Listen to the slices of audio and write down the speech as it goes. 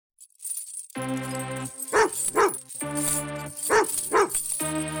Hey,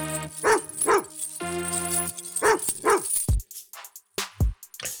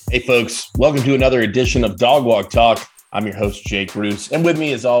 folks, welcome to another edition of Dog Walk Talk. I'm your host, Jake Roos, and with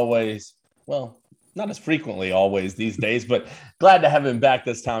me as always, well, not as frequently always these days, but glad to have him back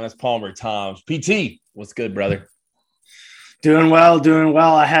this time. It's Palmer Toms. PT, what's good, brother? Doing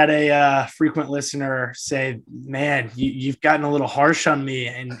well. I had a frequent listener say, man, you've gotten a little harsh on me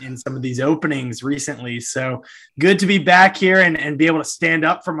in some of these openings recently. So good to be back here and be able to stand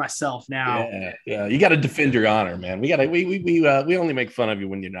up for myself now. Yeah. You got to defend your honor, man. We only make fun of you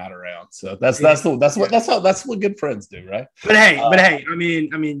when you're not around. So that's what good friends do, right? But hey, I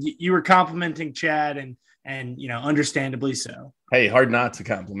mean, you were complimenting Chad and understandably so. Hey, hard not to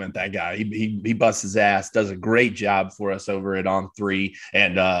compliment that guy. He busts his ass, does a great job for us over at On3,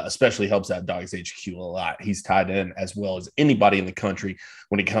 and especially helps out Dogs HQ a lot. He's tied in as well as anybody in the country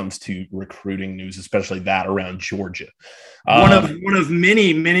when it comes to recruiting news, especially that around Georgia. One of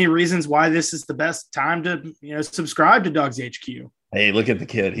many reasons why this is the best time to subscribe to Dogs HQ. Hey, look at the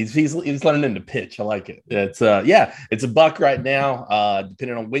kid. He's learning to pitch. I like it. It's it's $1 right now.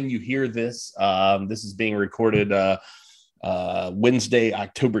 Depending on when you hear this, this is being recorded Wednesday,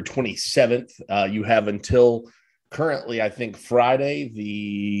 October 27th. You have until currently, I think, Friday,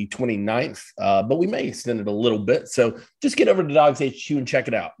 the 29th, but we may extend it a little bit. So just get over to Dogs HQ and check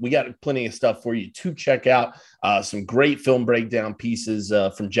it out. We got plenty of stuff for you to check out. Some great film breakdown pieces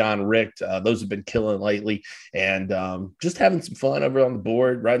from John Richt. Those have been killing lately, and just having some fun over on the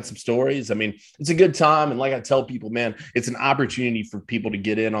board, writing some stories. I mean, it's a good time. And like I tell people, man, it's an opportunity for people to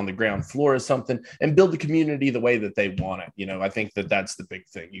get in on the ground floor of something and build the community the way that they want it. I think that's the big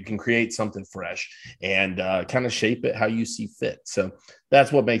thing. You can create something fresh and kind of shape it how you see fit. So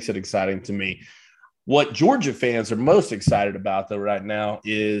that's what makes it exciting to me. What Georgia fans are most excited about, though, right now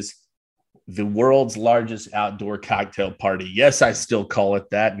is the world's largest outdoor cocktail party. Yes, I still call it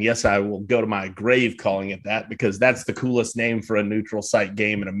that. And yes, I will go to my grave calling it that because that's the coolest name for a neutral site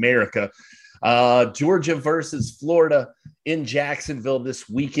game in America. Georgia versus Florida in Jacksonville this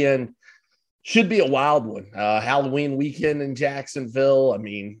weekend. Should be a wild one. Halloween weekend in Jacksonville. I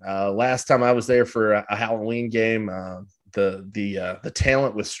mean, last time I was there for a Halloween game, the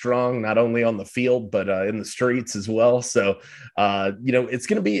talent was strong, not only on the field, but in the streets as well. So, it's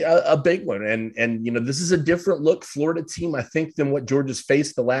going to be a big one. And this is a different look Florida team, I think, than what Georgia's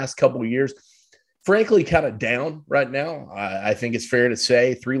faced the last couple of years. Frankly, kind of down right now. I think it's fair to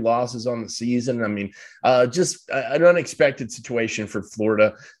say 3 losses on the season. I mean, just an unexpected situation for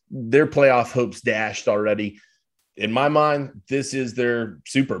Florida. Their playoff hopes dashed already. In my mind, this is their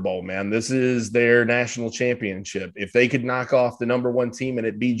Super Bowl, man. This is their national championship. If they could knock off the number 1 team and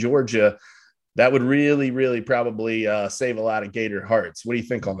it be Georgia, that would really, really probably save a lot of Gator hearts. What do you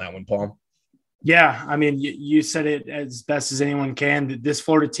think on that one, Paul? Yeah, I mean, you said it as best as anyone can, that this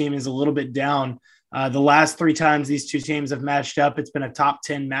Florida team is a little bit down. The last 3 times these two teams have matched up, it's been a top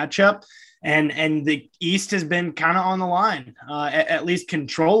 10 matchup. And the East has been kind of on the line, at least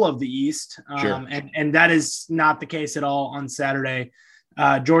control of the East. Sure. And that is not the case at all on Saturday.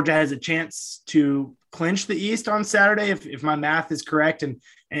 Georgia has a chance to clinch the East on Saturday, if my math is correct.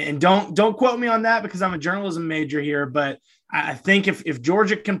 And don't quote me on that because I'm a journalism major here. But I think if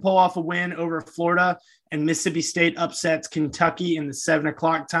Georgia can pull off a win over Florida and Mississippi State upsets Kentucky in the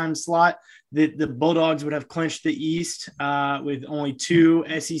 7:00 time slot, the Bulldogs would have clinched the East with only 2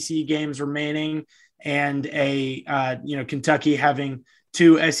 SEC games remaining and Kentucky having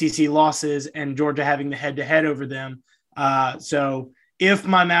 2 SEC losses and Georgia having the head-to-head over them. So if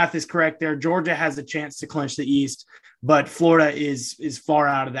my math is correct there, Georgia has a chance to clinch the East, but Florida is far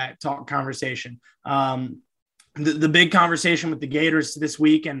out of that conversasation. The big conversation with the Gators this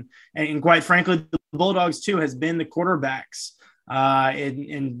week and quite frankly, the Bulldogs too, has been the quarterbacks.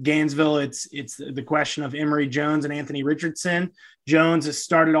 In Gainesville, it's the question of Emory Jones and Anthony Richardson. Jones has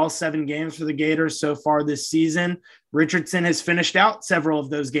started all 7 games for the Gators so far this season. Richardson has finished out several of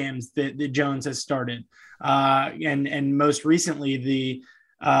those games that Jones has started. And most recently, the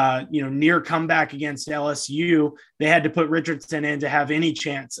near comeback against LSU, they had to put Richardson in to have any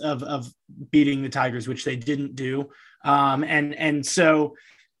chance of beating the Tigers, which they didn't do. And so,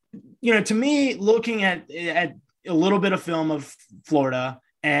 to me, looking at a little bit of film of Florida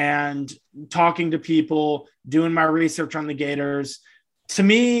and talking to people, doing my research on the Gators, to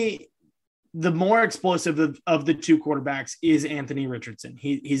me, the more explosive of the 2 quarterbacks is Anthony Richardson.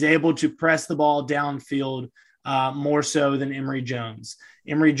 He's able to press the ball downfield more so than Emory Jones.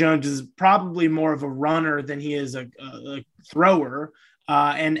 Emory Jones is probably more of a runner than he is a thrower.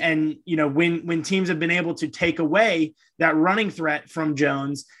 And when teams have been able to take away that running threat from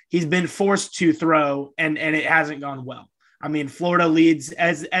Jones, he's been forced to throw, and it hasn't gone well. I mean, Florida leads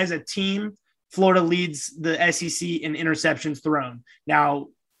as a team. Florida leads the SEC in interceptions thrown. Now,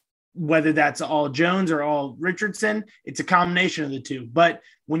 whether that's all Jones or all Richardson, it's a combination of the two. But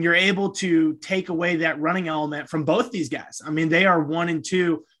when you're able to take away that running element from both these guys, I mean, they are 1 and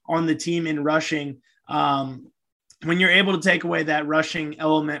 2 on the team in rushing. When you're able to take away that rushing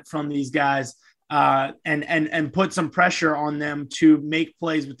element from these guys and put some pressure on them to make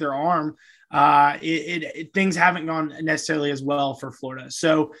plays with their arm, things haven't gone necessarily as well for Florida.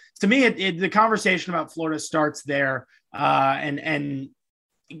 So to me, the conversation about Florida starts there.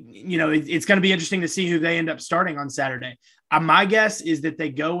 It's going to be interesting to see who they end up starting on Saturday. My guess is that they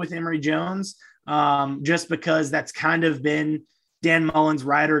go with Emory Jones, just because that's kind of been Dan Mullen's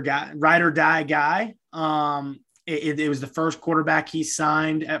ride or die guy. It was the first quarterback he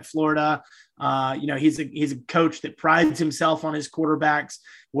signed at Florida. He's a coach that prides himself on his quarterbacks.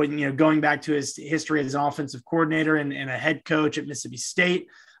 When going back to his history as an offensive coordinator and a head coach at Mississippi State,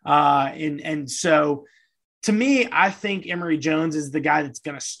 so. To me, I think Emory Jones is the guy that's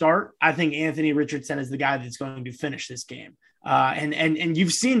going to start. I think Anthony Richardson is the guy that's going to finish this game. And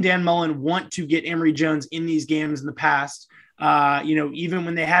you've seen Dan Mullen want to get Emory Jones in these games in the past. Even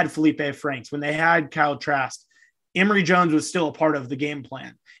when they had Felipe Franks, when they had Kyle Trask, Emory Jones was still a part of the game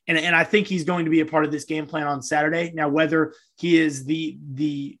plan. And I think he's going to be a part of this game plan on Saturday. Now, whether he is the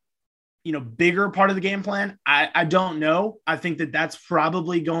bigger part of the game plan, I don't know. I think that's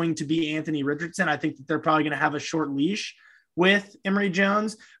probably going to be Anthony Richardson. I think that they're probably going to have a short leash with Emory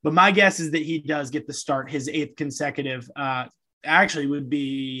Jones, but my guess is that he does get the start, his 8th consecutive, actually would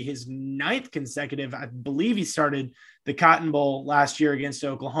be his 9th consecutive. I believe he started the Cotton Bowl last year against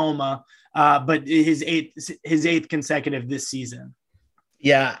Oklahoma, but his eighth consecutive this season.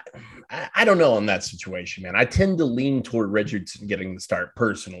 Yeah, I don't know on that situation, man. I tend to lean toward Richardson getting the start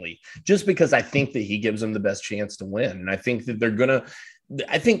personally, just because I think that he gives them the best chance to win. And I think that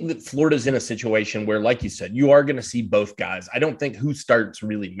I think that Florida's in a situation where, like you said, you are going to see both guys. I don't think who starts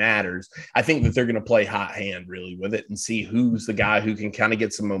really matters. I think that they're going to play hot hand really with it and see who's the guy who can kind of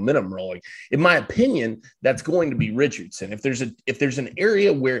get some momentum rolling. In my opinion, that's going to be Richardson. If there's an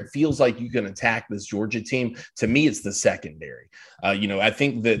area where it feels like you can attack this Georgia team, to me, it's the secondary. I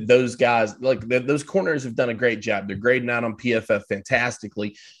think that those guys, those corners have done a great job. They're grading out on PFF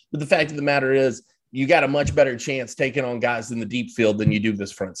fantastically. But the fact of the matter is, you got a much better chance taking on guys in the deep field than you do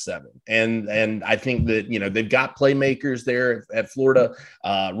this front seven. And I think that, they've got playmakers there at Florida.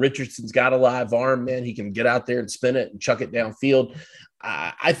 Richardson's got a live arm, man. He can get out there and spin it and chuck it downfield.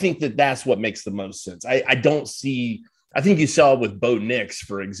 I think that that's what makes the most sense. I think you saw with Bo Nix,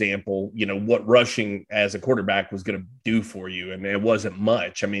 for example, what rushing as a quarterback was going to do for you. And it wasn't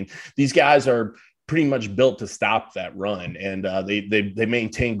much. I mean, these guys are pretty much built to stop that run. And they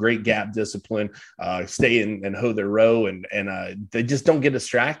maintain great gap discipline, stay and hoe their row, and they just don't get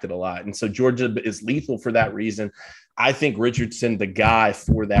distracted a lot. And so Georgia is lethal for that reason. I think Richardson, the guy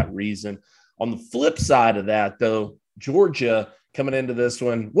for that reason. On the flip side of that, though, Georgia coming into this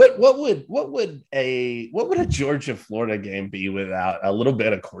one, what would a Georgia Florida game be without a little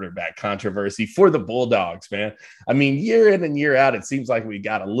bit of quarterback controversy for the Bulldogs, man? I mean, year in and year out, it seems like we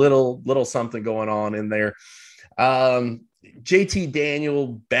got a little something going on in there. JT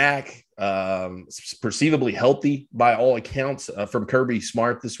Daniel back, perceivably healthy by all accounts from Kirby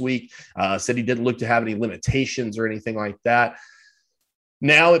Smart this week. Said he didn't look to have any limitations or anything like that.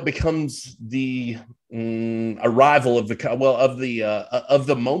 Now it becomes the arrival of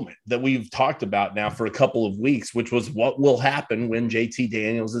the moment that we've talked about now for a couple of weeks, which was what will happen when JT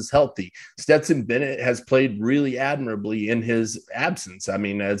Daniels is healthy. Stetson Bennett has played really admirably in his absence. I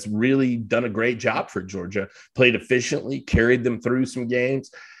mean, has really done a great job for Georgia, played efficiently, carried them through some games.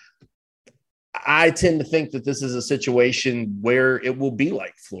 I tend to think that this is a situation where it will be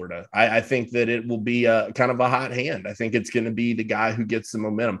like Florida. I think that it will be kind of a hot hand. I think it's going to be the guy who gets the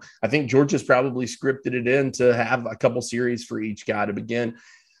momentum. I think Georgia's probably scripted it in to have a couple series for each guy to begin.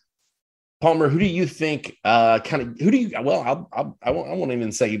 Palmer, who do you think I won't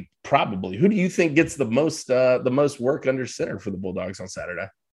even say probably. Who do you think gets the most work under center for the Bulldogs on Saturday?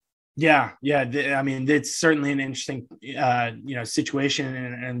 Yeah. I mean, it's certainly an interesting, situation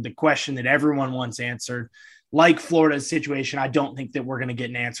and the question that everyone wants answered. Like Florida's situation, I don't think that we're going to get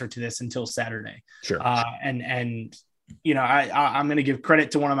an answer to this until Saturday. Sure. I'm going to give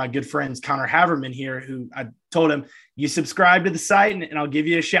credit to one of my good friends, Connor Haverman here, who I told him, you subscribe to the site and I'll give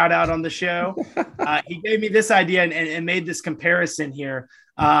you a shout out on the show. He gave me this idea and made this comparison here.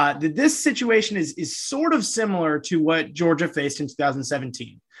 that this situation is sort of similar to what Georgia faced in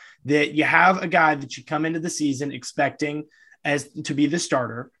 2017, that you have a guy that you come into the season expecting as to be the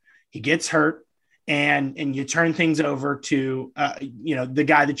starter. He gets hurt, and you turn things over to, the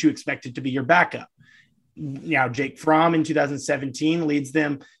guy that you expected to be your backup. Now, Jake Fromm in 2017 leads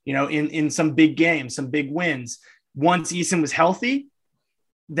them, in some big games, some big wins. Once Eason was healthy,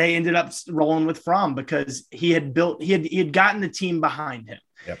 they ended up rolling with Fromm because he had gotten the team behind him.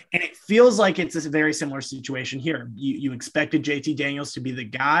 Yep. And it feels like it's a very similar situation here. You expected JT Daniels to be the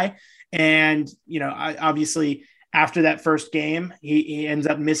guy. And, obviously after that first game, he ends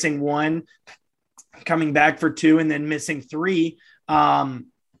up missing one, coming back for two, and then missing three. But,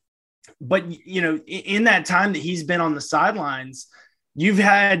 in that time that he's been on the sidelines, you've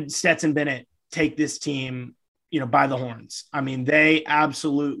had Stetson Bennett take this team, by the horns. I mean, they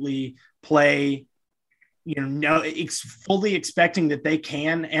absolutely play, fully expecting that they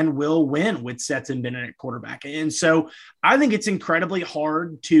can and will win with Stetson Bennett at quarterback. And so I think it's incredibly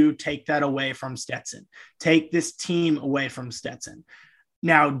hard to take that away from Stetson, take this team away from Stetson.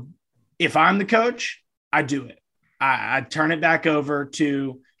 Now, if I'm the coach, I do it. I turn it back over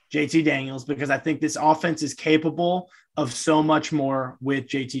to JT Daniels because I think this offense is capable of so much more with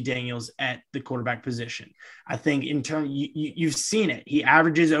JT Daniels at the quarterback position. I think in turn, you've seen it. He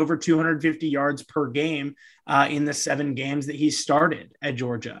averages over 250 yards per game in the 7 games that he started at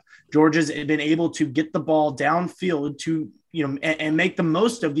Georgia. Georgia's been able to get the ball downfield to, and make the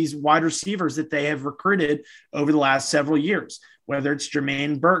most of these wide receivers that they have recruited over the last several years, whether it's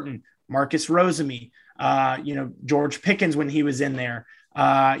Jermaine Burton, Marcus Rosemy, George Pickens when he was in there,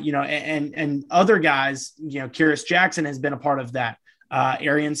 and other guys, Kyrus Jackson has been a part of that.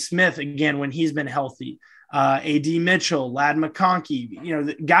 Arian Smith, again, when he's been healthy, AD Mitchell, Ladd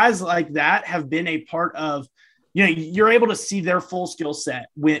McConkey, guys like that have been a part of, you're able to see their full skill set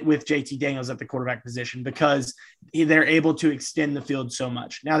with JT Daniels at the quarterback position because they're able to extend the field so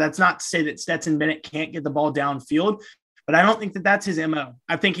much. Now, that's not to say that Stetson Bennett can't get the ball downfield, but I don't think that that's his MO.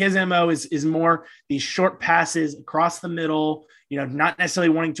 I think his MO is more these short passes across the middle, not necessarily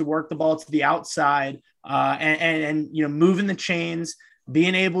wanting to work the ball to the outside, and moving the chains,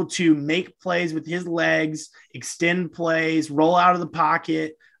 being able to make plays with his legs, extend plays, roll out of the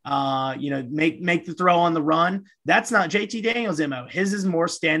pocket, make the throw on the run. That's not JT Daniels' MO. His is more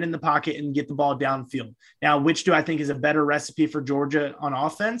stand in the pocket and get the ball downfield. Now, which do I think is a better recipe for Georgia on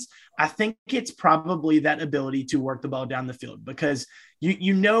offense? I think it's probably that ability to work the ball down the field because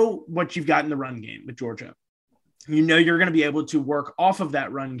you know what you've got in the run game with Georgia. You're going to be able to work off of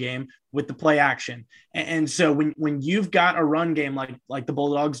that run game with the play action. And so when you've got a run game like the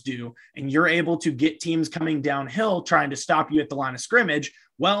Bulldogs do, and you're able to get teams coming downhill trying to stop you at the line of scrimmage,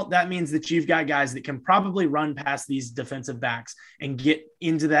 well, that means that you've got guys that can probably run past these defensive backs and get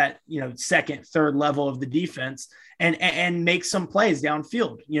into that, second, third level of the defense and make some plays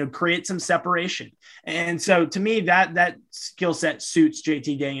downfield, create some separation. And so to me, that skill set suits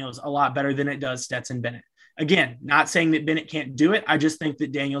JT Daniels a lot better than it does Stetson Bennett. Again, not saying that Bennett can't do it. I just think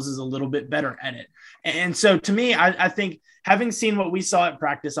that Daniels is a little bit better at it. And so to me, I think having seen what we saw at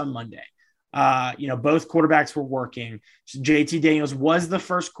practice on Monday, both quarterbacks were working. JT Daniels was the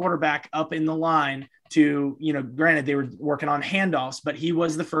first quarterback up in the line to, granted they were working on handoffs, but he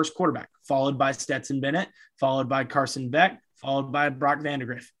was the first quarterback, followed by Stetson Bennett, followed by Carson Beck, followed by Brock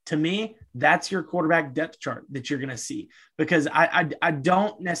Vandagriff. To me, that's your quarterback depth chart that you're going to see because I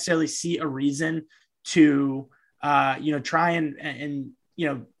don't necessarily see a reason to try and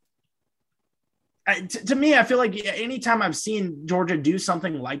to me, I feel like anytime I've seen Georgia do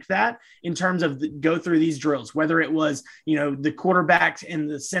something like that in terms of go through these drills, whether it was, the quarterback and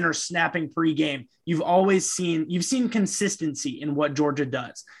the center snapping pregame, you've seen consistency in what Georgia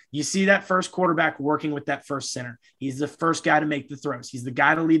does. You see that first quarterback working with that first center. He's the first guy to make the throws. He's the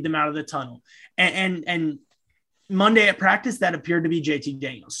guy to lead them out of the tunnel. And Monday at practice, that appeared to be JT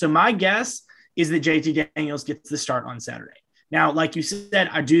Daniels. So my guess is that JT Daniels gets the start on Saturday. Now, like you said,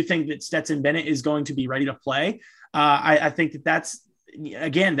 I do think that Stetson Bennett is going to be ready to play. I think that's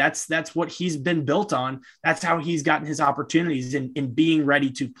what he's been built on. That's how he's gotten his opportunities in being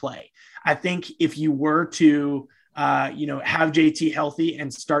ready to play. I think if you were to, have JT healthy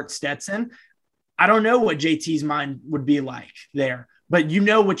and start Stetson, I don't know what JT's mind would be like there. But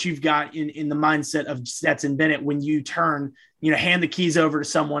what you've got in the mindset of Stetson Bennett when you hand the keys over to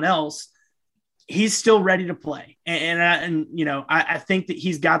someone else. He's still ready to play. I think that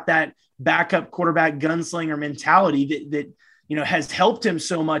he's got that backup quarterback gunslinger mentality that has helped him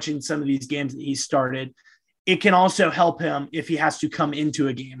so much in some of these games that he started. it can also help him if he has to come into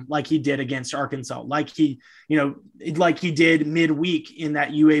a game like he did against Arkansas, like he did midweek in that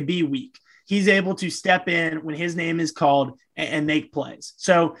UAB week. He's able to step in when his name is called and make plays.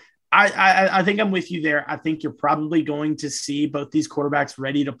 So I think I'm with you there. I think you're probably going to see both these quarterbacks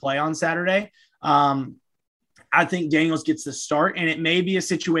ready to play on Saturday. I think Daniels gets the start, and it may be a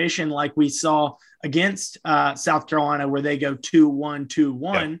situation like we saw against South Carolina where they go 2-1,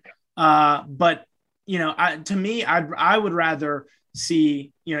 2-1. Yeah. But to me, I would rather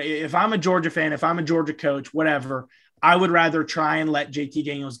see, if I'm a Georgia fan, if I'm a Georgia coach, whatever, I would rather try and let JT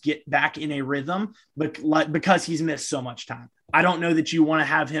Daniels get back in a rhythm, because he's missed so much time. I don't know that you want to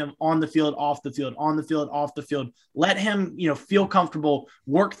have him on the field, off the field, on the field, off the field. Let him, feel comfortable,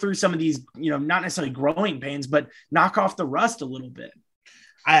 work through some of these, not necessarily growing pains, but knock off the rust a little bit.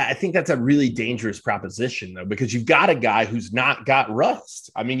 I think that's a really dangerous proposition, though, because you've got a guy who's not got rust.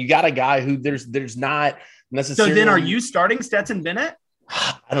 I mean, you got a guy who there's not necessarily. So then, are you starting Stetson Bennett?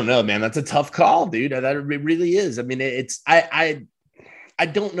 I don't know, man. That's a tough call, dude. That it really is. I mean, I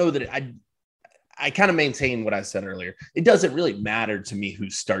don't know that I kind of maintain what I said earlier. It doesn't really matter to me who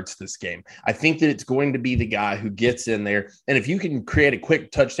starts this game. I think that it's going to be the guy who gets in there, and if you can create a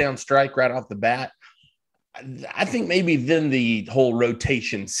quick touchdown strike right off the bat, I think maybe then the whole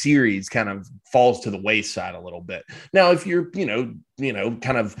rotation series kind of falls to the wayside a little bit. Now, if you're,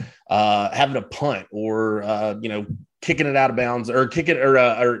 kind of having a punt or, kicking it out of bounds or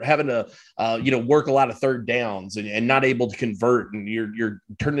having to, work a lot of third downs and not able to convert, and you're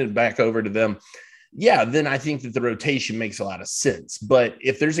turning it back over to them. Yeah, then I think that the rotation makes a lot of sense. But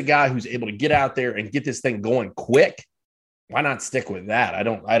if there's a guy who's able to get out there and get this thing going quick, why not stick with that?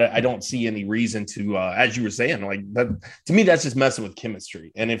 I don't see any reason to, as you were saying, like that, to me, that's just messing with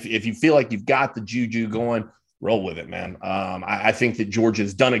chemistry. And if you feel like you've got the juju going, roll with it, man. I think that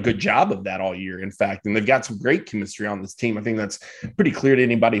Georgia's done a good job of that all year, in fact, and they've got some great chemistry on this team. I think that's pretty clear to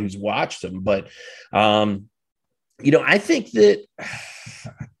anybody who's watched them. But, I think that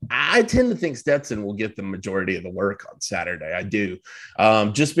I tend to think Stetson will get the majority of the work on Saturday. I do,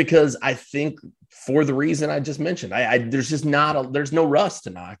 just because I think, for the reason I just mentioned, there's just there's no rust to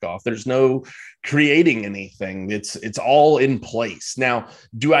knock off. There's no creating anything. It's all in place. Now,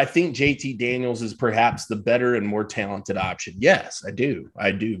 do I think JT Daniels is perhaps the better and more talented option? Yes, I do.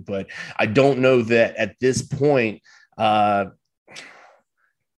 But I don't know that at this point,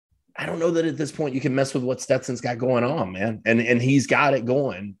 I don't know that at this point you can mess with what Stetson's got going on, man. And he's got it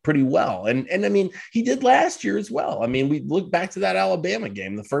going pretty well. And I mean, he did last year as well. I mean, we look back to that Alabama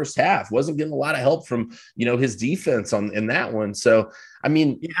game, the first half wasn't getting a lot of help from, his defense in that one. So, I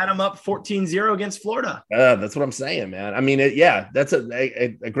mean, you had him up 14-0 against Florida. That's what I'm saying, man. I mean, that's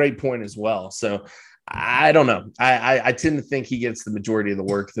a great point as well. So I don't know. I tend to think he gets the majority of the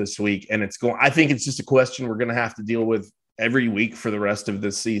work this week, and I think it's just a question we're going to have to deal with every week for the rest of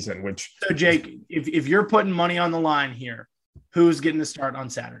this season. So Jake, if you're putting money on the line here, who's getting the start on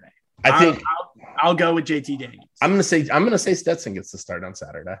Saturday? I think I'll go with JT Daniels. I'm gonna say Stetson gets the start on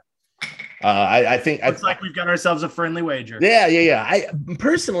Saturday. I think it's like we've got ourselves a friendly wager. Yeah. I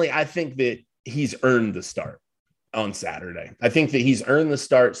personally, I think that he's earned the start on Saturday. I think that he's earned the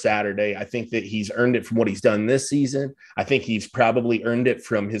start Saturday. I think that he's earned it from what he's done this season. I think he's probably earned it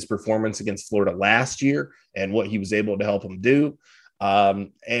from his performance against Florida last year and what he was able to help him do.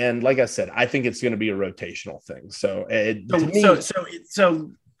 And like I said, I think it's going to be a rotational thing. So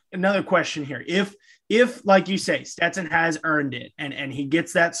another question here. If like you say, Stetson has earned it and he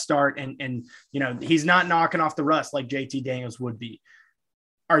gets that start and he's not knocking off the rust like JT Daniels would be,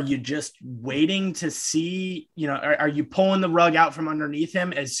 are you just waiting to see, are you pulling the rug out from underneath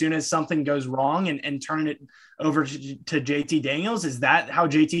him as soon as something goes wrong and turn it over to JT Daniels? Is that how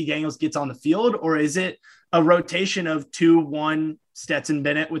JT Daniels gets on the field? Or is it a rotation of 2-1 Stetson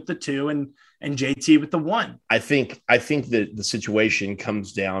Bennett with the 2 and JT with the 1? I think that the situation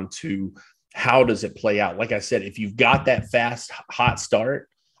comes down to how does it play out? Like I said, if you've got that fast, hot start,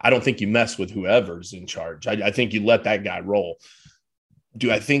 I don't think you mess with whoever's in charge. I think you let that guy roll. Do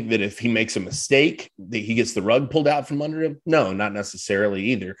I think that if he makes a mistake, that he gets the rug pulled out from under him? No, not necessarily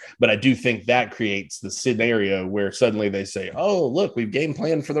either. But I do think that creates the scenario where suddenly they say, oh, look, we've game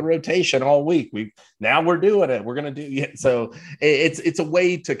planned for the rotation all week. Now we're doing it. We're going to do it. So it's a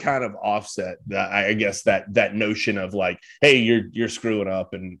way to kind of offset that, I guess, that notion of like, hey, you're screwing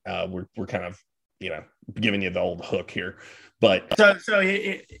up and we're kind of, giving you the old hook here. But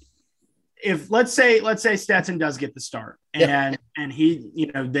if let's say Stetson does get the start and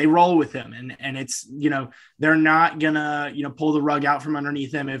he, they roll with him and it's, they're not gonna, pull the rug out from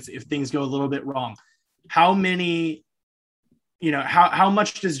underneath him if things go a little bit wrong. How many, how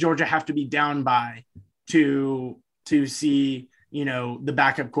much does Georgia have to be down by to see, the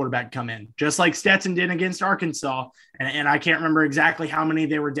backup quarterback come in, just like Stetson did against Arkansas. And I can't remember exactly how many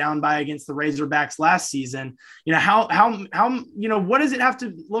they were down by against the Razorbacks last season. How what does it have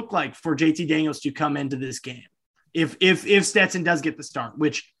to look like for JT Daniels to come into this game if Stetson does get the start,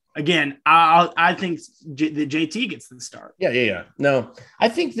 which again, I think that JT gets the start. Yeah. No, I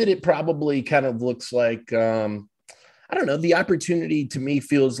think that it probably kind of looks like, I don't know, the opportunity to me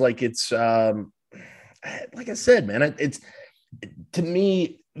feels like it's, like I said, man, it's to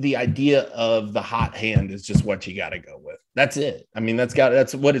me, the idea of the hot hand is just what you got to go with. That's it. I mean, that's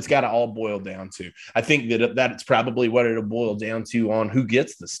what it's got to all boil down to. I think that's probably what it'll boil down to on who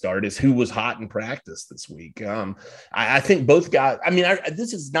gets the start is who was hot in practice this week. I think both guys,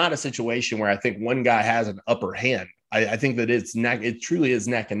 this is not a situation where I think one guy has an upper hand. I think that it truly is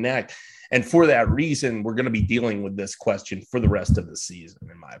neck and neck. And for that reason, we're going to be dealing with this question for the rest of the season,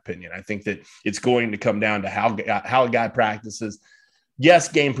 in my opinion. I think that it's going to come down to how a guy practices. Yes,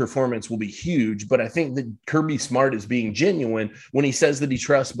 game performance will be huge, but I think that Kirby Smart is being genuine when he says that he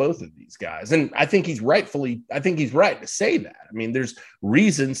trusts both of these guys. And I think he's right to say that. I mean, there's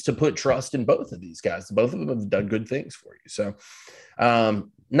reasons to put trust in both of these guys. Both of them have done good things for you. So,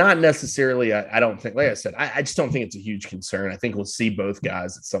 not necessarily, I don't think, like I said, I just don't think it's a huge concern. I think we'll see both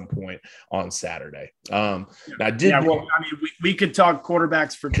guys at some point on Saturday. We could talk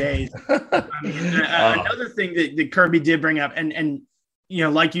quarterbacks for days. Another thing that Kirby did bring up, and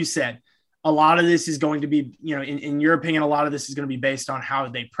like you said, a lot of this is going to be, in your opinion, a lot of this is going to be based on how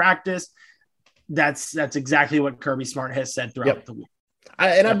they practice. That's exactly what Kirby Smart has said throughout the week.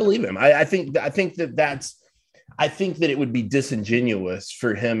 I believe him. I think that it would be disingenuous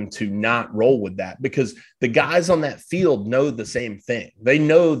for him to not roll with that, because the guys on that field know the same thing. They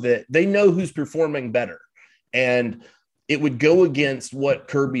know who's performing better. And it would go against what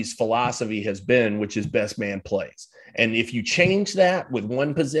Kirby's philosophy has been, which is best man plays. And if you change that with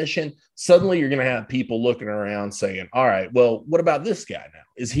one position, suddenly you're going to have people looking around saying, all right, well, what about this guy now?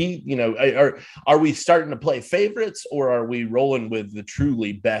 Is he, are we starting to play favorites, or are we rolling with the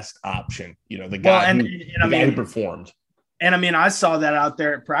truly best option? The guy who performed. And I saw that out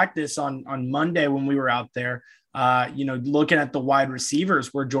there at practice on Monday when we were out there, looking at the wide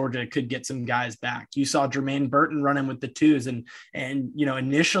receivers where Georgia could get some guys back. You saw Jermaine Burton running with the twos, and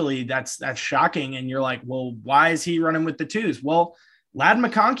initially that's shocking. And you're like, well, why is he running with the twos? Well, Ladd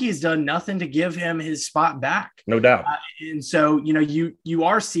McConkey has done nothing to give him his spot back. No doubt. And so, you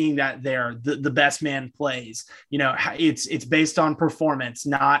are seeing that there, the best man plays, it's based on performance,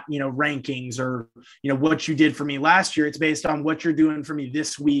 not, rankings or, what you did for me last year. It's based on what you're doing for me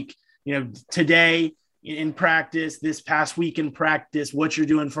this week, today in practice, this past week in practice, what you're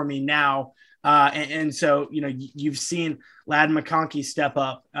doing for me now. And so, you've seen Ladd McConkey step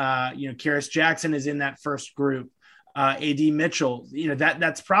up, Karis Jackson is in that first group. AD Mitchell,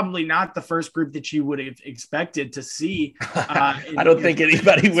 that's probably not the first group that you would have expected to see. I don't think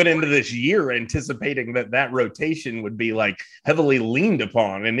anybody went into this year anticipating that rotation would be like heavily leaned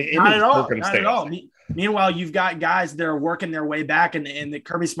upon in any circumstance. Not at all. Meanwhile, you've got guys that are working their way back, and the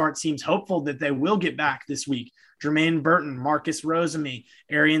Kirby Smart seems hopeful that they will get back this week. Jermaine Burton, Marcus Rosemy,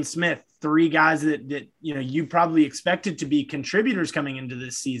 Arian Smith, three guys that you probably expected to be contributors coming into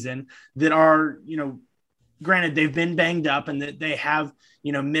this season that are, granted, they've been banged up and that they have,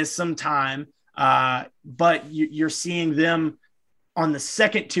 missed some time. But you're seeing them on the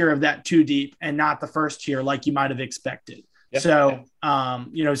second tier of that two deep and not the first tier like you might have expected. Yep. So,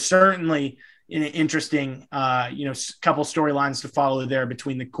 certainly an interesting, couple storylines to follow there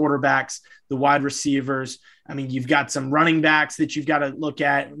between the quarterbacks, the wide receivers. You've got some running backs that you've got to look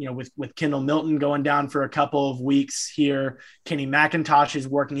at, with Kendall Milton going down for a couple of weeks here. Kenny McIntosh is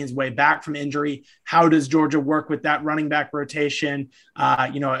working his way back from injury. How does Georgia work with that running back rotation?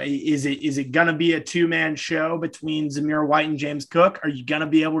 Is it going to be a two-man show between Zamir White and James Cook? Are you going to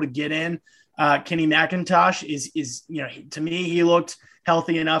be able to get in Kenny McIntosh? Is to me, he looked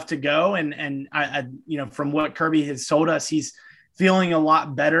healthy enough to go. And I from what Kirby has told us, he's feeling a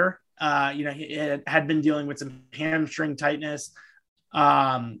lot better. He had been dealing with some hamstring tightness.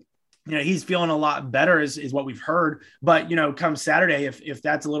 He's feeling a lot better is what we've heard, but, come Saturday, if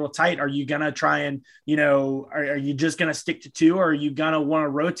that's a little tight, are you going to try and, are you just going to stick to two, or are you going to want to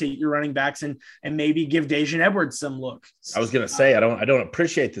rotate your running backs and maybe give Daijun Edwards some look? I was going to say, I don't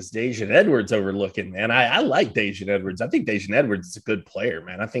appreciate this Daijun Edwards overlooking, man. I like Daijun Edwards. I think Daijun Edwards is a good player,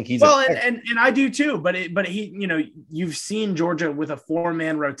 man. I think he's and I do too, but he, you've seen Georgia with a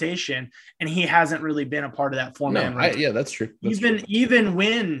 4-man rotation, and he hasn't really been a part of that 4-man rotation. Yeah, that's true. Even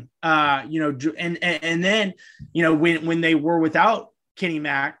when, and then, when they were without Kenny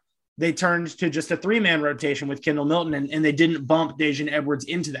Mack, they turned to just a 3-man rotation with Kendall Milton, and they didn't bump Daijun Edwards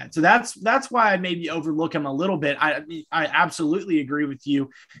into that. So that's why I maybe overlook him a little bit. I absolutely agree with you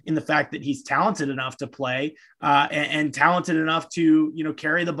in the fact that he's talented enough to play and talented enough to,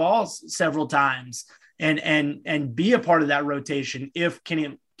 carry the ball several times and be a part of that rotation if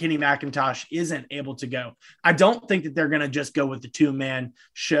Kenny McIntosh isn't able to go. I don't think that they're going to just go with the 2-man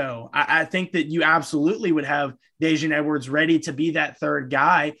show. I think that you absolutely would have Daijun Edwards ready to be that third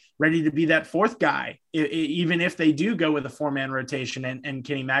guy, ready to be that fourth guy, even if they do go with a 4-man rotation and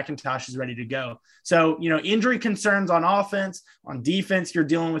Kenny McIntosh is ready to go. So, injury concerns on offense, on defense, you're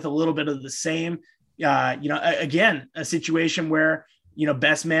dealing with a little bit of the same. Again, a situation where,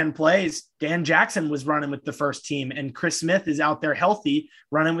 best man plays. Dan Jackson was running with the first team and Chris Smith is out there healthy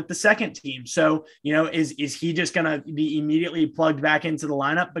running with the second team. So, is he just going to be immediately plugged back into the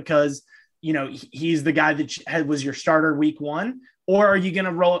lineup because, he's the guy that was your starter week 1? Or are you going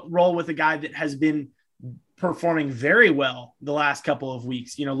to roll with a guy that has been performing very well the last couple of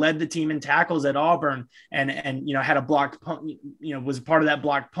weeks, led the team in tackles at Auburn and had a blocked punt, was part of that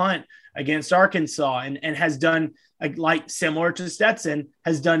blocked punt against Arkansas and has done like similar to Stetson,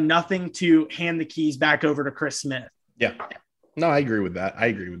 has done nothing to hand the keys back over to Chris Smith. Yeah, no, I agree with that.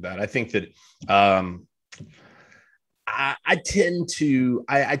 I think that I tend to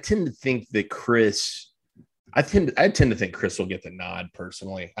think that Chris, I tend to think Chris will get the nod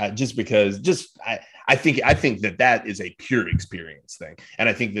personally, just because I think that is a pure experience thing. And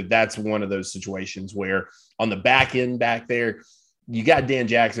I think that that's one of those situations where on the back end back there, you got Dan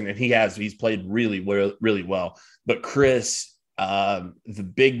Jackson and he's played really well, but Chris,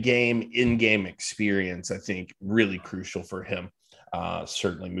 the big game in-game experience, I think really crucial for him,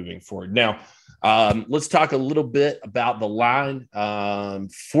 certainly moving forward. Now, let's talk a little bit about the line.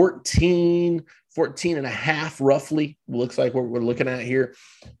 14 and a half roughly looks like what we're looking at here.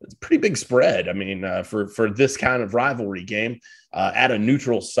 It's a pretty big spread. I mean, for this kind of rivalry game at a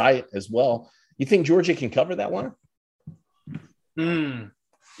neutral site as well. You think Georgia can cover that one?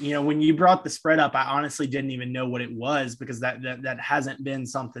 When you brought the spread up, I honestly didn't even know what it was because that hasn't been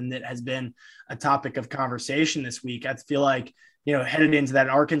something that has been a topic of conversation this week. I feel like, headed into that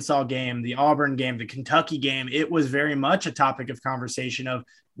Arkansas game, the Auburn game, the Kentucky game, it was very much a topic of conversation of,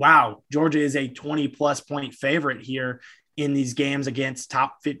 wow, Georgia is a 20-plus point favorite here in these games against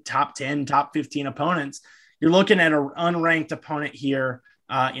top 10, top 15 opponents. You're looking at an unranked opponent here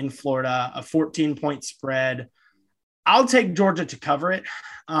in Florida, a 14-point spread. I'll take Georgia to cover it.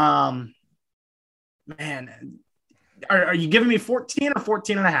 Man, are you giving me 14 or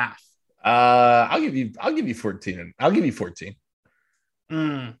 14 and a half? I'll give you 14. I'll give you 14.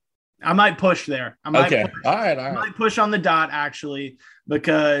 I might push there. All right. I might push on the dot actually,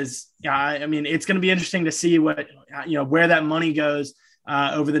 because it's going to be interesting to see what, where that money goes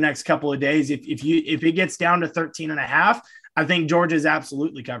over the next couple of days. If it gets down to 13 and a half, I think Georgia is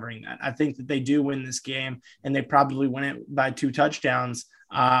absolutely covering that. I think that they do win this game and they probably win it by 2 touchdowns.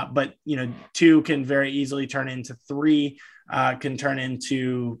 But 2 can very easily turn into 3, can turn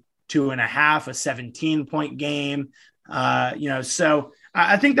into 2.5, a 17-point game. So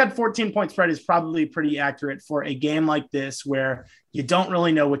I think that 14-point spread is probably pretty accurate for a game like this where you don't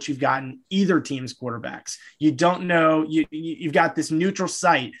really know what you've got in either team's quarterbacks. You don't know, you've got this neutral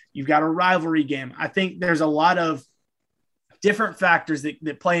site. You've got a rivalry game. I think there's a lot of different factors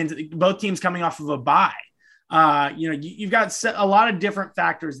that play into both teams coming off of a bye. You've got a lot of different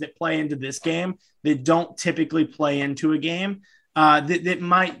factors that play into this game that don't typically play into a game. That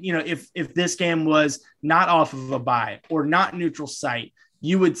might, if this game was not off of a bye or not neutral site,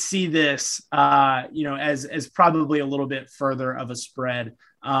 you would see this, as probably a little bit further of a spread.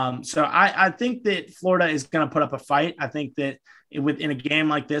 So I think that Florida is going to put up a fight. I think that in a game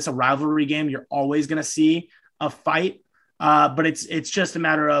like this, a rivalry game, you're always going to see a fight. But it's just a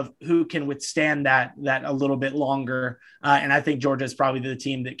matter of who can withstand that a little bit longer. And I think Georgia is probably the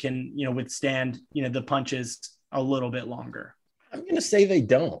team that can, withstand, the punches a little bit longer. I'm going to say they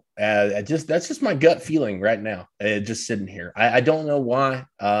don't. That's just my gut feeling right now. Just sitting here, I don't know why.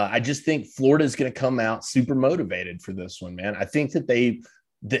 I just think Florida is going to come out super motivated for this one, man. I think that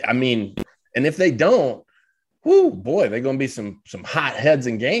and if they don't, whoo, boy, they're going to be some hot heads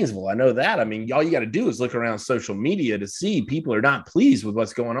in Gainesville. I know that. I mean, all you got to do is look around social media to see people are not pleased with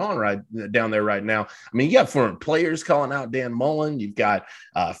what's going on right down there right now. I mean, you got former players calling out Dan Mullen. You've got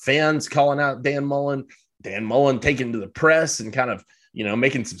fans calling out Dan Mullen. Dan Mullen taking to the press and kind of,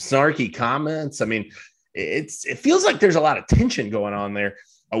 making some snarky comments. I mean, it feels like there's a lot of tension going on there.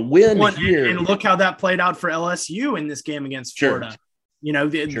 A win here. And look how that played out for LSU in this game against Florida.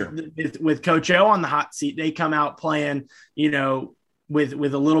 Sure. With Coach O on the hot seat, they come out playing, with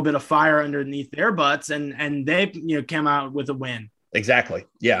a little bit of fire underneath their butts, and they came out with a win. Exactly.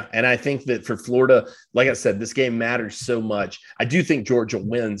 Yeah. And I think that for Florida, like I said, this game matters so much. I do think Georgia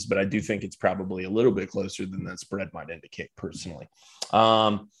wins, but I do think it's probably a little bit closer than that spread might indicate personally.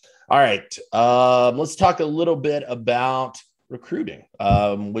 All right. Let's talk a little bit about recruiting,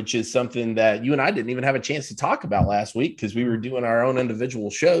 which is something that you and I didn't even have a chance to talk about last week because we were doing our own individual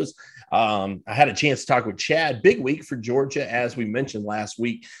shows. I had a chance to talk with Chad. Big week for Georgia, as we mentioned last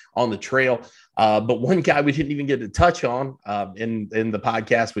week on the trail. But one guy we didn't even get to touch on in the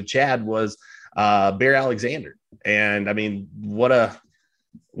podcast with Chad was Bear Alexander. And I mean, what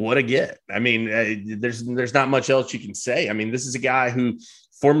a get. I mean, there's not much else you can say. I mean, this is a guy who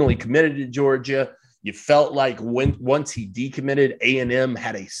formerly committed to Georgia. You felt like once he decommitted, A&M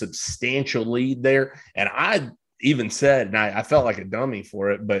had a substantial lead there. And I even said, and I felt like a dummy for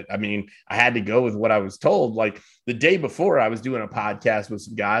it, but I mean, I had to go with what I was told. Like the day before, I was doing a podcast with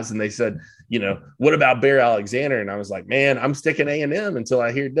some guys and they said, what about Bear Alexander? And I was like, man, I'm sticking A&M until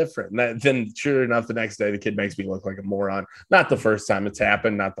I hear different. And then sure enough, the next day, the kid makes me look like a moron. Not the first time it's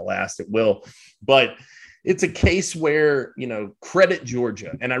happened, not the last it will, but it's a case where, credit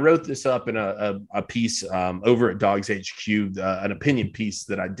Georgia. And I wrote this up in a piece over at Dogs HQ, an opinion piece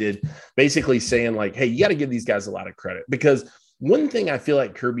that I did, basically saying like, hey, you got to give these guys a lot of credit, because one thing I feel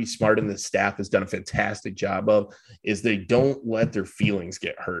like Kirby Smart and the staff has done a fantastic job of is they don't let their feelings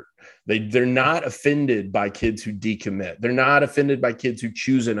get hurt. They're not offended by kids who decommit. They're not offended by kids who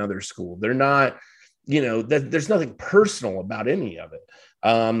choose another school. They're not, there's nothing personal about any of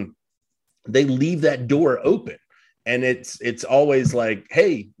it. They leave that door open, and it's always like,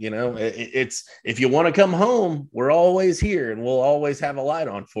 hey, it's, if you want to come home, we're always here and we'll always have a light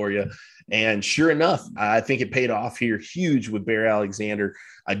on for you. And sure enough, I think it paid off here huge with Bear Alexander,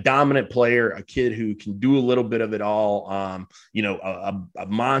 a dominant player, a kid who can do a little bit of it all. A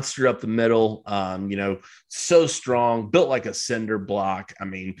monster up the middle, so strong, built like a cinder block. I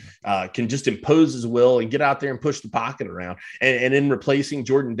mean, can just impose his will and get out there and push the pocket around. And in replacing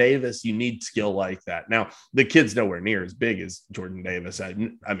Jordan Davis, you need skill like that. Now, the kid's nowhere near as big as Jordan Davis. I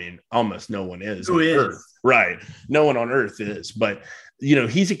mean, almost no one is. Who is? Earth. Right. No one on earth is, but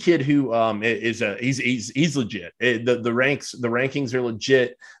he's a kid who he's legit. The rankings are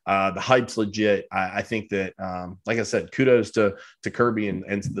legit. The hype's legit. I think that, like I said, kudos to Kirby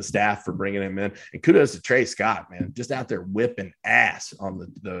and to the staff for bringing him in, and kudos to Trey Scott, man, just out there whipping ass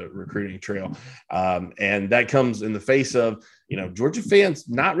on the recruiting trail. And that comes in the face of, Georgia fans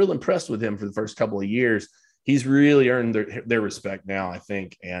not real impressed with him for the first couple of years. He's really earned their respect now, I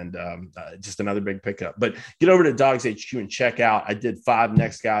think, and just another big pickup. But get over to Dogs HQ and check out. I did 5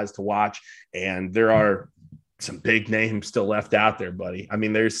 next guys to watch, and there are some big names still left out there, buddy. I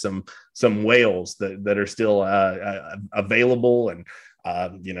mean, there's some whales that are still available and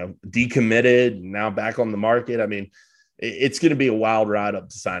decommitted and now back on the market. I mean, it's going to be a wild ride up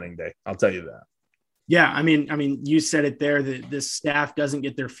to signing day. I'll tell you that. Yeah, I mean, you said it there that this staff doesn't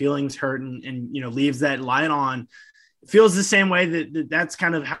get their feelings hurt and leaves that light on. It feels the same way that's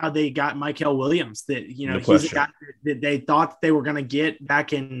kind of how they got Michael Williams. That he's a guy that they thought they were going to get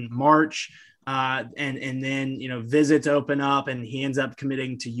back in March, and then visits open up and he ends up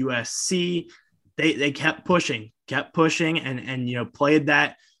committing to USC. They kept pushing, and played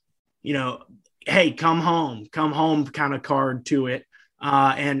that hey, come home kind of card to it.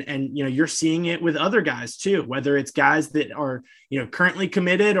 And you're seeing it with other guys too, whether it's guys that are, currently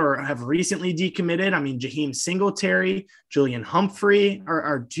committed or have recently decommitted. I mean, Jaheim Singletary, Julian Humphrey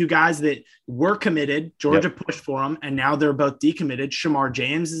are 2 guys that were committed. Georgia pushed for them, and now they're both decommitted. Shamar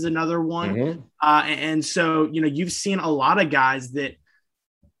James is another one. Mm-hmm. And so, you've seen a lot of guys that,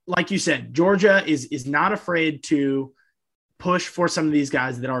 like you said, Georgia is not afraid to push for some of these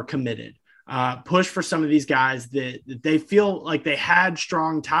guys that are committed. Push for some of these guys that they feel like they had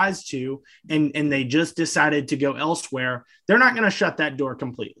strong ties to, and they just decided to go elsewhere. They're not going to shut that door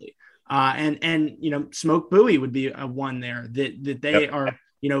completely. And Smoke Bowie would be a one there that they are,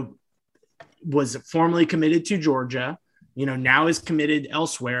 was formerly committed to Georgia, now is committed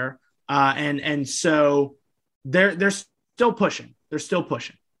elsewhere. And so they're still pushing. They're still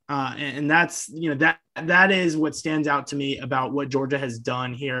pushing. And that's, that is what stands out to me about what Georgia has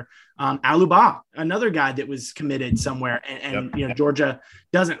done here. Aluba, another guy that was committed somewhere, and Georgia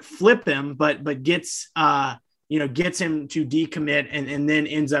doesn't flip him, but gets him to decommit and then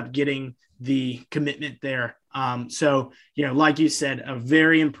ends up getting the commitment there. So, like you said, a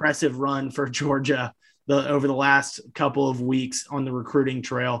very impressive run for Georgia over the last couple of weeks on the recruiting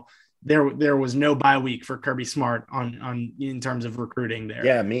trail. There was no bye week for Kirby Smart on in terms of recruiting there.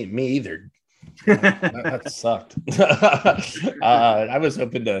 Yeah, me either. That sucked. I was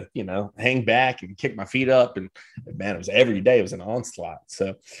hoping to, hang back and kick my feet up, and man, it was every day. It was an onslaught.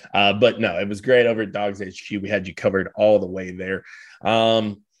 So, but no, it was great over at Dogs HQ. We had you covered all the way there.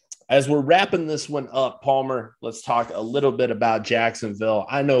 As we're wrapping this one up, Palmer, let's talk a little bit about Jacksonville.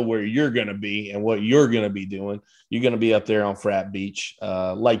 I know where you're going to be and what you're going to be doing. You're going to be up there on Frat Beach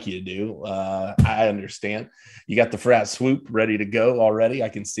like you do. I understand. You got the Frat Swoop ready to go already. I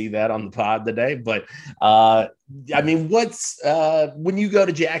can see that on the pod today. But, what's when you go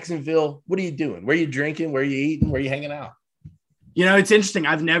to Jacksonville, what are you doing? Where are you drinking? Where are you eating? Where are you hanging out? It's interesting.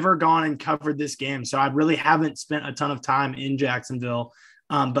 I've never gone and covered this game, so I really haven't spent a ton of time in Jacksonville.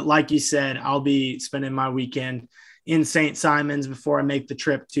 But like you said, I'll be spending my weekend in St. Simons before I make the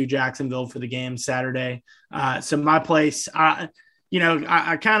trip to Jacksonville for the game Saturday. So my place, I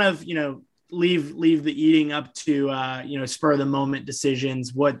kind of, leave the eating up to, spur of the moment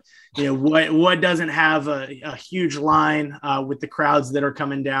decisions. What doesn't have a huge line with the crowds that are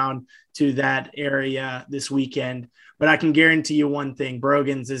coming down to that area this weekend. But I can guarantee you one thing,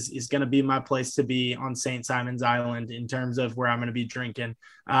 Brogan's is going to be my place to be on St. Simon's Island in terms of where I'm going to be drinking.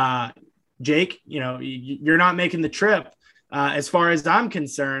 Jake, you're not making the trip as far as I'm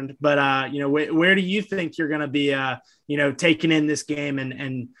concerned, but where do you think you're going to be, taking in this game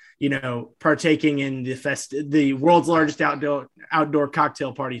and partaking in the world's largest outdoor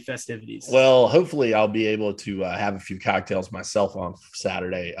cocktail party festivities? Well, hopefully I'll be able to have a few cocktails myself on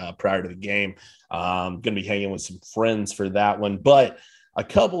Saturday prior to the game. I'm going to be hanging with some friends for that one, but a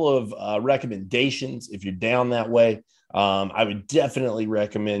couple of recommendations if you're down that way. I would definitely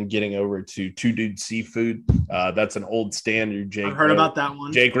recommend getting over to Two Dude Seafood. That's an old standard. I've heard about that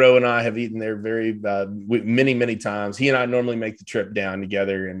one. Jake Rowe and I have eaten there many, many times. He and I normally make the trip down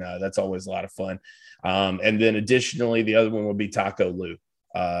together, and that's always a lot of fun. And then additionally, the other one would be Taco Lou.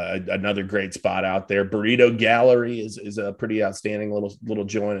 Another great spot out there. Burrito Gallery is a pretty outstanding little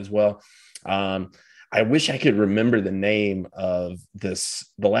joint as well. I wish I could remember the name of this.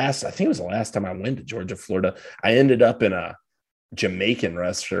 I think it was the last time I went to Georgia, Florida. I ended up in a Jamaican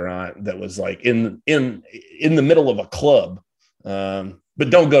restaurant that was like in the middle of a club. But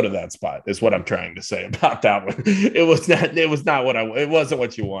don't go to that spot is what I'm trying to say about that one. It wasn't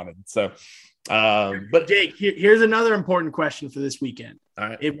what you wanted. So, but Jake, here's another important question for this weekend. All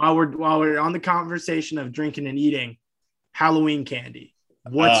right. While we're on the conversation of drinking and eating, Halloween candy.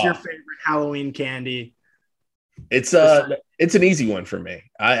 What's your favorite Halloween candy? It's an easy one for me.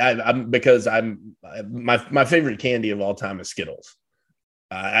 My favorite candy of all time is Skittles.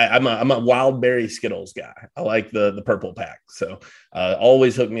 I'm a wild berry Skittles guy. I like the purple pack, so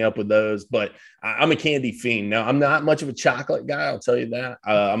always hook me up with those. But I'm a candy fiend. Now I'm not much of a chocolate guy. I'll tell you that.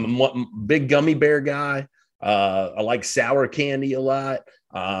 I'm a big gummy bear guy. I like sour candy a lot.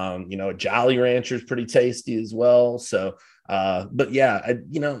 Jolly Rancher is pretty tasty as well. So. But yeah,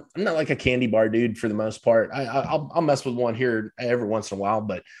 I'm not like a candy bar dude for the most part. I'll mess with one here every once in a while.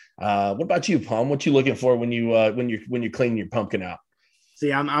 But what about you, Palm? What you looking for when you clean your pumpkin out?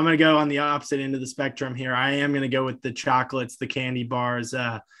 See, I'm going to go on the opposite end of the spectrum here. I am going to go with the chocolates, the candy bars,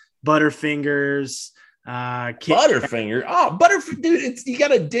 Butterfingers. Butterfinger. Oh, Butterfinger, dude! You got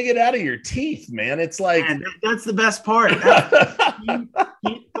to dig it out of your teeth, man. It's like that's the best part.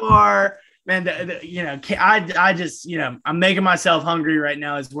 Teeth bar. Man, I just, I'm making myself hungry right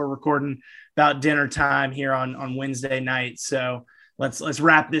now as we're recording about dinner time here on Wednesday night. So let's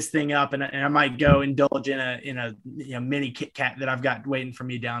wrap this thing up, and I might go indulge in a mini Kit Kat that I've got waiting for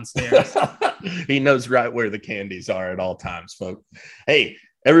me downstairs. He knows right where the candies are at all times, folks. Hey,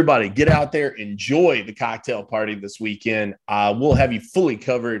 everybody, get out there, enjoy the cocktail party this weekend. We'll have you fully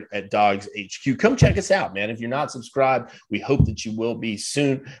covered at Dogs HQ. Come check us out, man. If you're not subscribed, we hope that you will be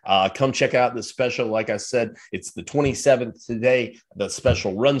soon. Come check out the special. Like I said, it's the 27th today. The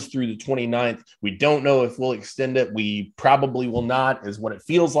special runs through the 29th. We don't know if we'll extend it. We probably will not, is what it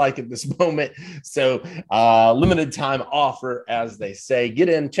feels like at this moment. So limited time offer, as they say. Get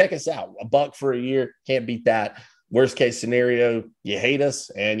in, check us out. $1 for a year. Can't beat that. Worst case scenario, you hate us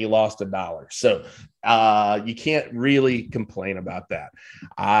and you lost $1. So you can't really complain about that.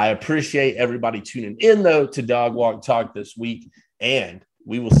 I appreciate everybody tuning in, though, to Dog Walk Talk this week, and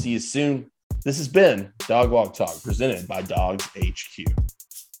we will see you soon. This has been Dog Walk Talk, presented by Dogs HQ.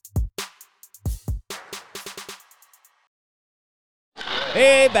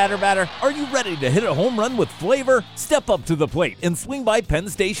 Hey, batter, are you ready to hit a home run with flavor? Step up to the plate and swing by Penn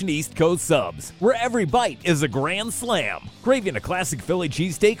Station East Coast Subs, where every bite is a grand slam. Craving a classic Philly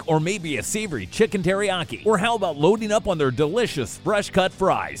cheesesteak or maybe a savory chicken teriyaki? Or how about loading up on their delicious fresh-cut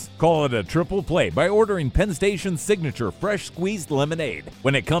fries? Call it a triple play by ordering Penn Station's signature fresh squeezed lemonade.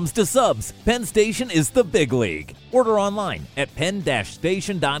 When it comes to subs, Penn Station is the big league. Order online at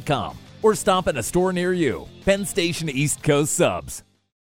penn-station.com or stop at a store near you. Penn Station East Coast Subs.